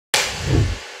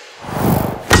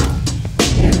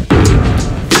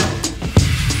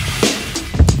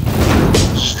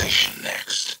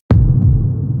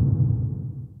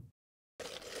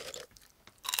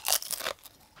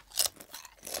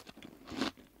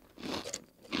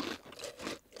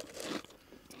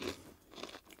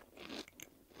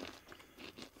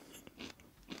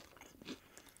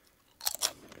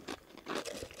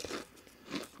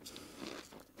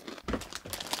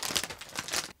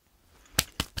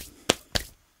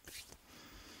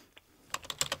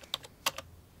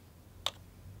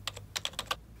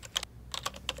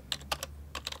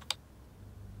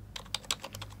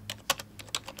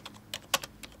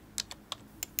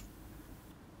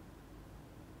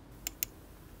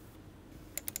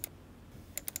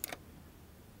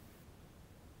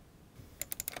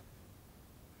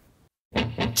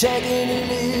checking her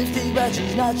lipstick, but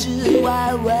she's not sure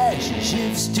why she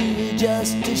shifts to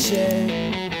adjust her shirt.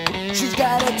 She's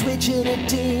got a twitch and a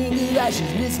tingle as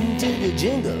she's listening to the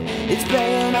jingle. It's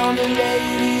playing on the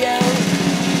radio.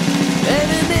 And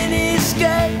a mini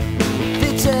skirt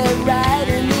fits her right,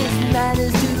 and this night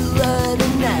is to the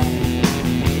other night.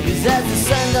 'Cause as the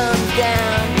sun comes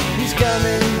down, he's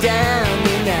coming down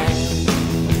tonight.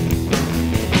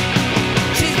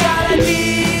 She's got a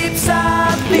deep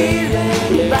soft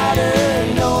feeling about her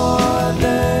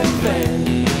northern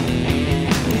friend.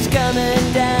 He's coming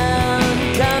down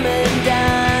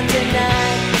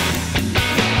tonight.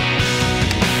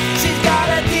 She's got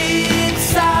a deep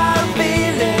soft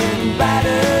feeling about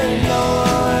her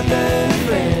northern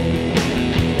friend.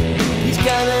 He's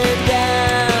coming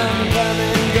down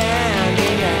tonight.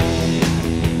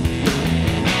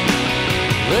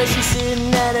 Well, she's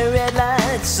sitting at a red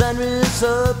light, sunroof's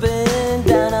open,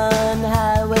 down on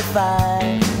Highway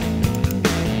 5,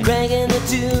 cranking the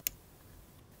tune.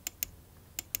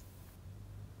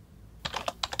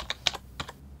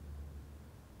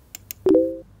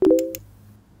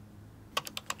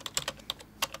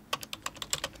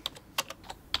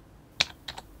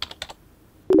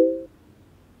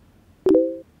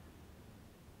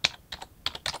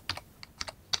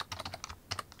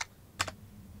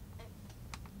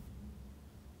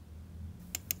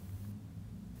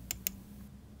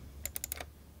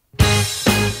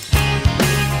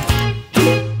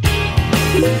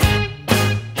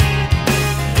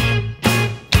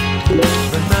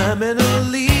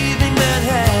 Leaving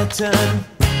Manhattan,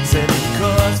 setting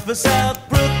course for South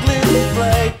Brooklyn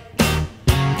flight,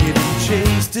 giving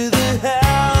chase to the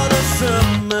heart of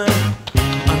summer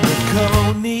under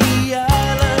Coney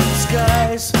Island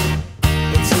skies.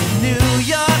 It's a New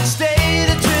York State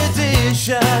of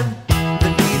tradition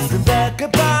that leads them back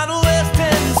upon West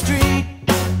End Street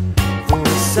for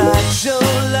a sideshow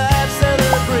live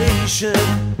celebration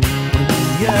when the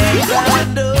earth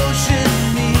and ocean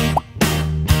meet.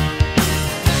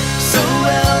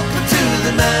 Welcome to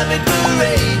the Mermaid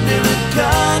Parade,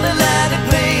 Americana lighted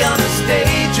play on the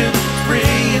stage of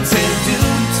spring and sand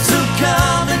dunes. So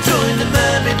come and join the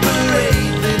Mermaid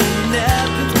Parade, little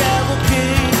napkins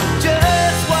cavalcade.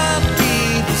 Just won't be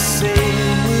the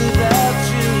same without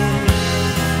you.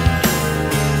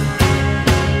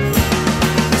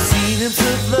 We've seen them so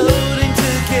floating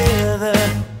together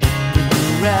with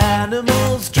their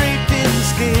animals draped in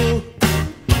scale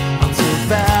on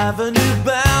 12th Avenue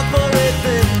bound for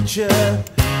adventure.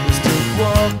 There's still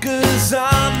walkers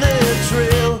on the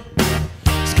trail.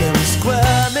 Scary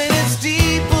Square and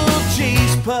Steeple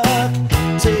Chase Park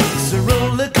takes a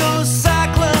roller coaster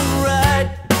cyclone ride,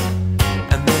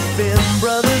 and the Finn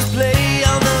brothers play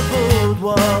on the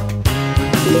boardwalk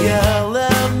when the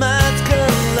elements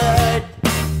collide.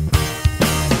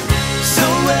 So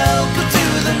welcome to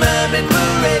the Mermaid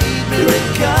Parade,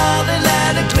 Americana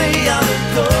lighted clay on the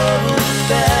cold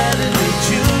Saturday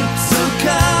June. So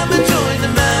come and join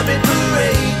the Mermaid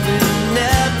Parade, little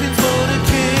napkins for the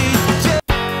cage.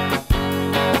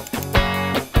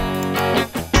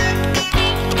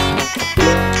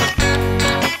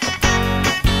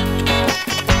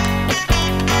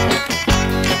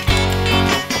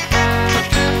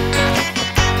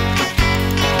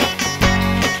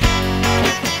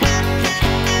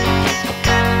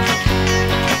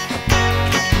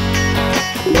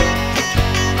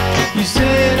 You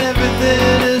said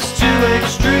everything is too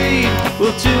extreme.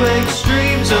 Well, too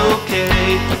extreme's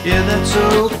okay. Yeah, that's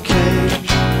okay.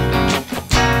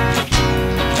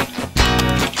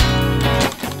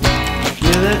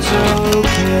 Yeah, that's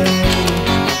okay.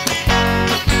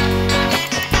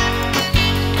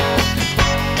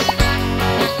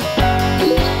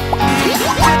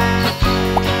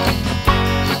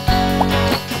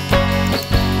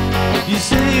 You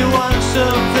say you want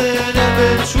something in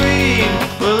between.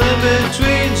 Well, in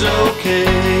between's okay,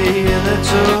 and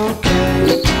that's okay.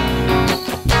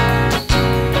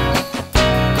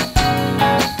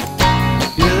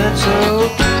 Yeah, that's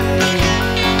okay.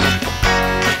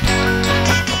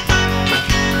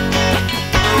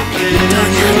 Okay, yeah,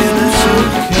 that's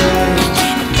okay.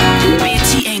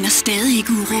 Betty aner stadig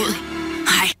ikke uråd.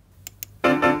 Hej.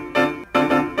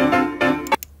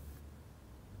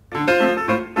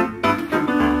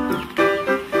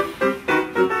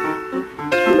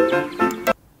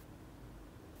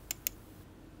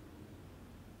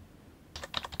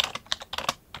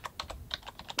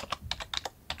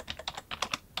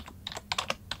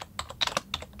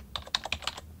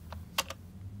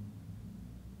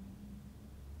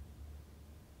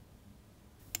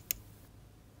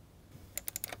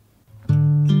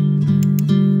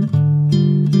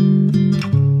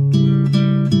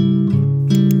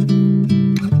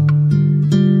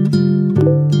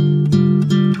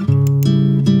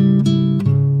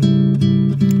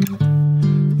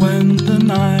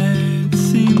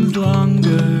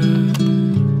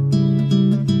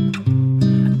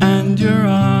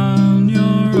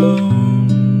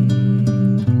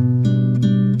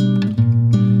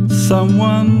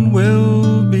 Someone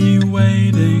will be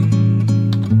waiting,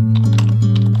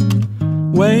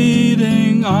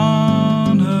 waiting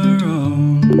on her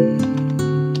own.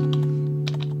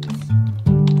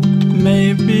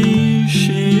 Maybe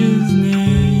she is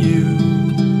near you,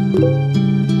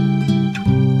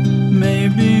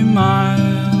 maybe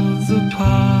miles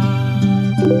apart.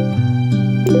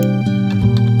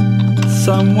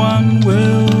 Someone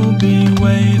will be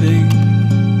waiting,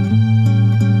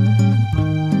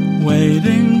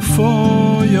 waiting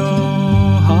for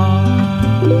your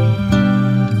heart.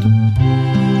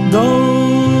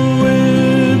 Though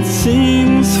it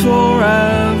seems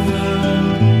forever,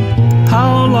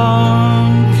 how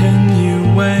long can you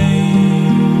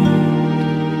wait?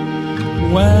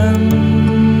 When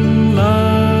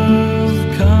love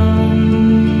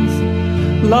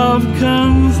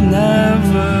comes